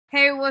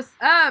Hey, what's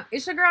up?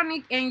 It's your girl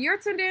Nique, and you're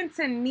tuned in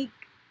to Nique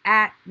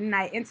at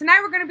Night. And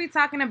tonight we're going to be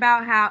talking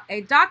about how a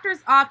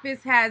doctor's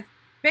office has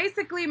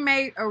basically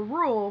made a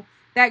rule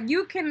that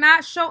you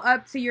cannot show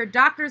up to your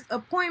doctor's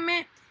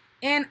appointment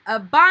in a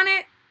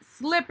bonnet,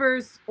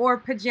 slippers, or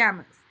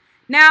pajamas.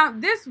 Now,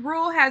 this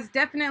rule has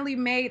definitely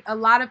made a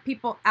lot of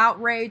people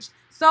outraged.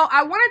 So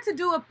I wanted to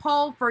do a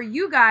poll for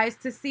you guys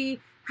to see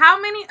how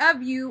many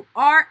of you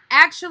are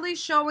actually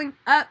showing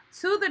up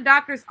to the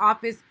doctor's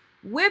office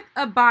with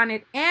a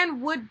bonnet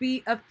and would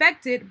be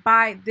affected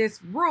by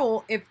this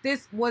rule if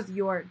this was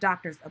your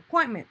doctor's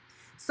appointment.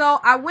 So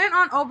I went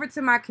on over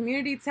to my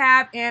community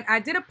tab and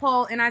I did a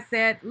poll and I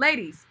said,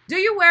 ladies, do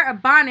you wear a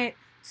bonnet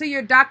to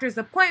your doctor's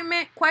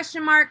appointment?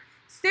 Question mark.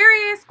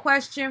 Serious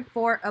question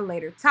for a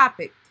later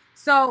topic.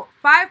 So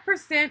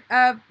 5%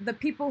 of the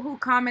people who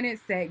commented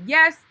said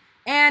yes,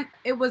 and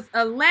it was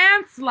a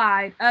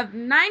landslide of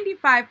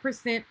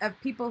 95%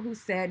 of people who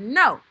said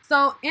no.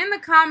 So in the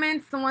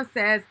comments, someone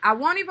says, I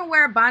won't even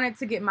wear a bonnet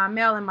to get my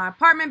mail in my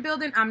apartment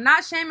building. I'm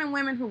not shaming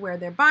women who wear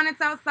their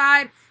bonnets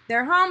outside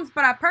their homes,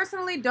 but I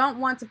personally don't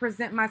want to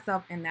present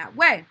myself in that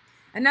way.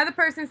 Another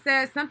person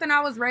says, something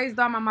I was raised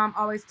on. My mom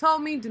always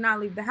told me, do not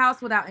leave the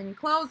house without any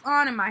clothes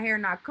on and my hair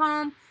not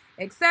combed,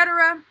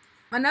 etc.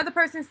 Another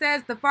person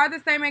says, the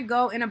farthest I may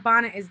go in a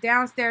bonnet is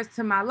downstairs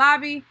to my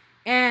lobby.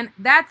 And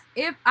that's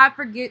if I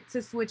forget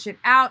to switch it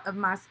out of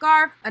my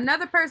scarf.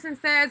 Another person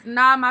says,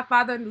 nah, my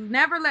father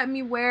never let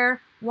me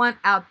wear one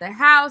out the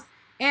house.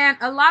 And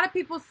a lot of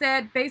people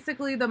said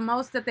basically the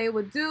most that they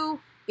would do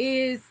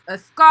is a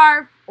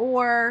scarf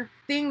or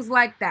things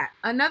like that.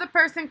 Another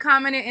person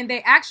commented, and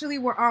they actually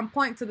were on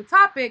point to the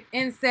topic,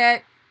 and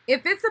said,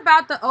 if it's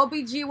about the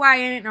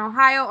OBGYN in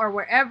Ohio or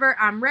wherever,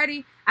 I'm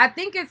ready. I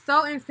think it's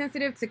so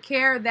insensitive to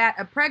care that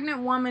a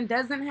pregnant woman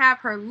doesn't have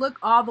her look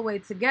all the way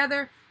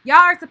together. Y'all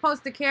are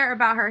supposed to care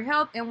about her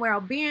health and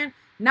well-being,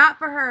 not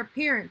for her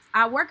appearance.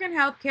 I work in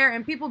healthcare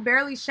and people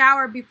barely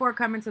shower before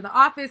coming to the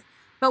office,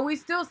 but we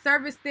still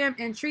service them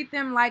and treat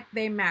them like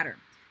they matter.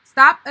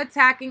 Stop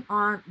attacking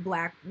on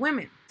black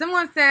women.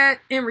 Someone said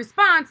in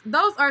response,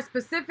 those are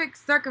specific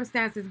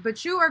circumstances,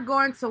 but you are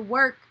going to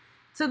work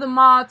to the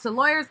mall, to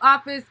lawyer's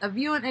office, a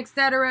viewing,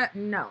 etc.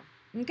 No.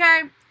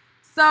 Okay?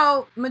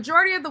 So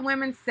majority of the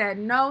women said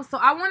no. So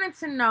I wanted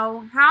to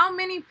know how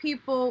many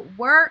people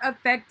were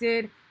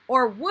affected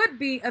or would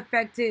be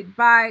affected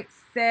by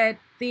said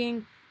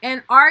thing,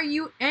 and are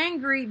you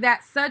angry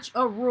that such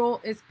a rule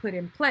is put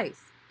in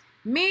place?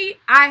 Me,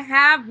 I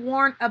have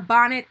worn a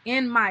bonnet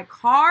in my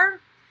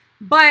car,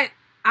 but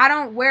I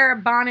don't wear a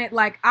bonnet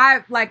like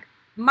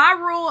my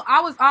rule.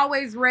 I was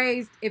always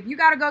raised, if you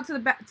got to go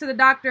to the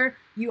doctor,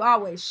 you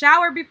always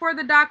shower before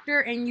the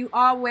doctor and you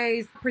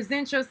always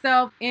present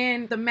yourself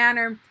in the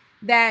manner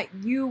that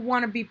you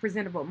want to be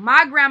presentable.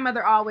 My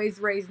grandmother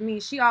always raised me.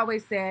 She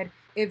always said,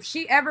 if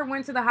she ever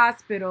went to the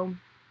hospital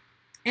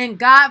and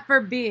God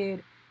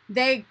forbid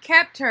they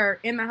kept her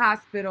in the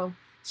hospital,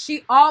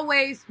 she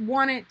always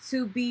wanted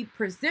to be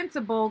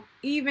presentable,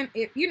 even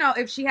if,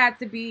 if she had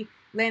to be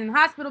laying in the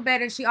hospital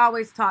bed. And she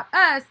always taught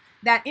us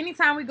that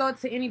anytime we go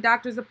to any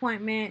doctor's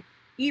appointment,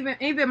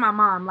 even my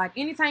mom, like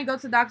anytime you go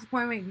to the doctor's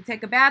appointment, you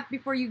take a bath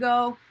before you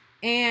go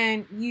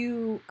and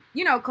you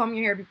comb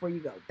your hair before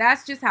you go.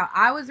 That's just how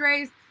I was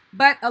raised.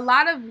 But a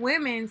lot of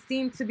women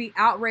seem to be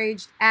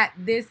outraged at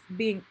this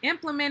being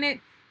implemented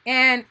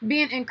and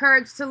being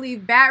encouraged to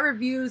leave bad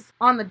reviews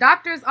on the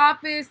doctor's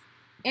office.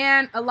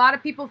 And a lot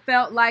of people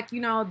felt like,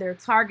 they're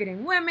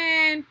targeting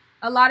women.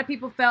 A lot of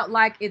people felt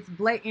like it's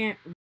blatant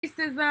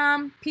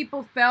racism.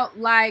 People felt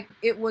like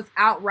it was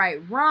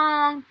outright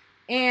wrong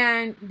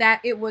and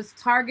that it was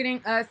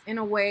targeting us in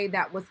a way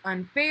that was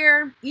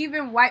unfair.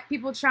 Even white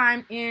people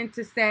chimed in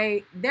to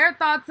say their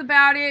thoughts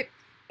about it.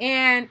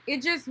 And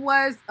it just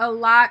was a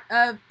lot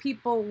of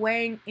people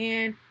weighing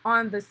in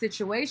on the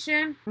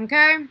situation,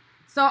 okay?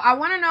 So I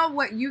want to know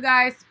what you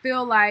guys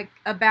feel like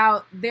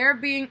about there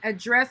being a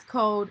dress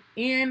code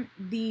in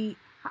the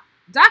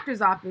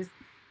doctor's office,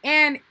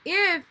 and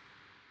if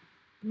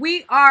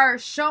we are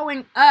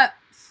showing up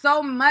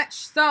so much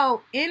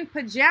so in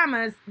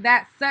pajamas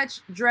that such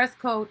dress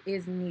code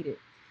is needed.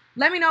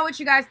 Let me know what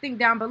you guys think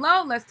down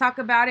below. Let's talk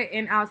about it,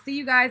 and I'll see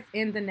you guys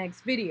in the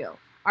next video.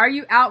 Are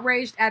you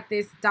outraged at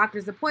this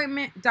doctor's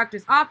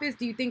office?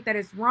 Do you think that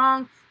it's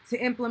wrong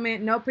to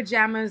implement no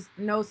pajamas,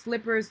 no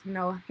slippers,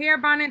 no hair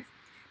bonnets?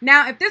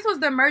 Now, if this was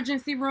the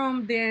emergency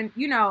room, then,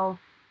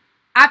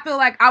 I feel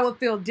like I would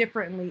feel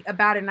differently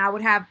about it and I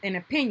would have an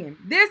opinion.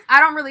 This, I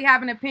don't really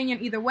have an opinion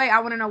either way. I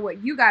want to know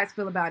what you guys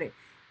feel about it.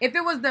 If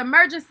it was the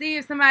emergency,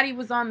 if somebody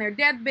was on their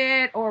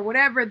deathbed or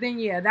whatever, then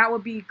yeah, that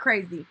would be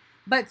crazy.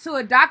 But to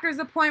a doctor's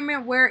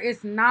appointment where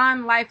it's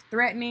non-life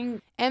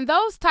threatening, and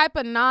those type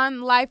of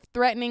non-life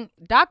threatening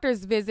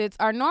doctor's visits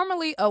are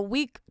normally a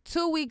week,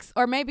 2 weeks,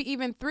 or maybe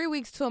even 3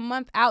 weeks to a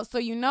month out, so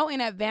you know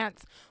in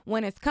advance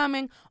when it's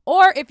coming.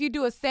 Or if you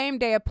do a same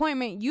day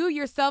appointment, you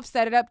yourself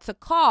set it up to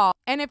call.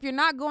 And if you're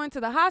not going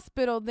to the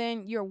hospital,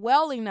 then you're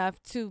well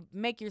enough to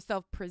make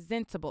yourself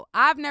presentable.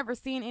 I've never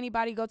seen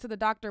anybody go to the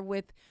doctor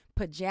with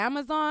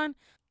pajamas on.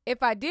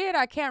 If I did,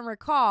 I can't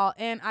recall,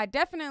 and I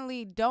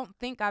definitely don't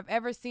think I've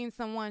ever seen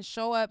someone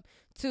show up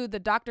to the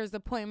doctor's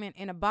appointment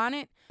in a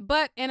bonnet.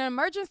 But in an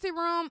emergency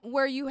room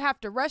where you have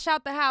to rush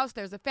out the house,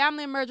 there's a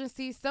family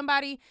emergency,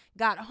 somebody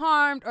got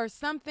harmed or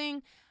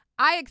something,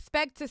 I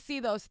expect to see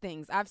those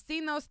things. I've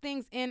seen those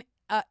things in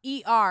a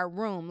ER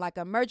room, like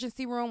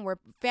emergency room where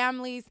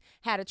families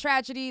had a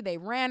tragedy, they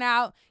ran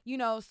out,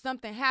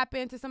 something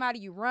happened to somebody,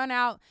 you run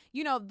out,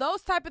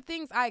 those type of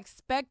things. I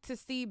expect to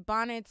see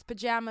bonnets,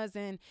 pajamas,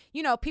 and,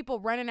 people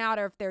running out,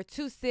 or if they're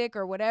too sick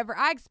or whatever.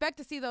 I expect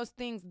to see those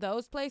things,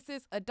 those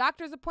places. A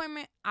doctor's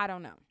appointment, I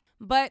don't know.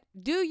 But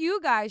do you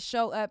guys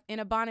show up in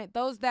a bonnet?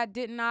 Those that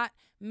did not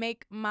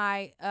make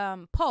my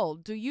poll,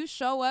 do you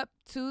show up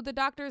to the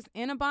doctors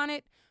in a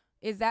bonnet?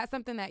 Is that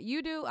something that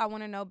you do? I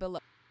want to know below.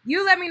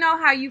 You let me know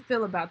how you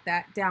feel about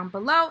that down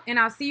below, and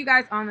I'll see you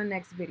guys on the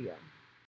next video.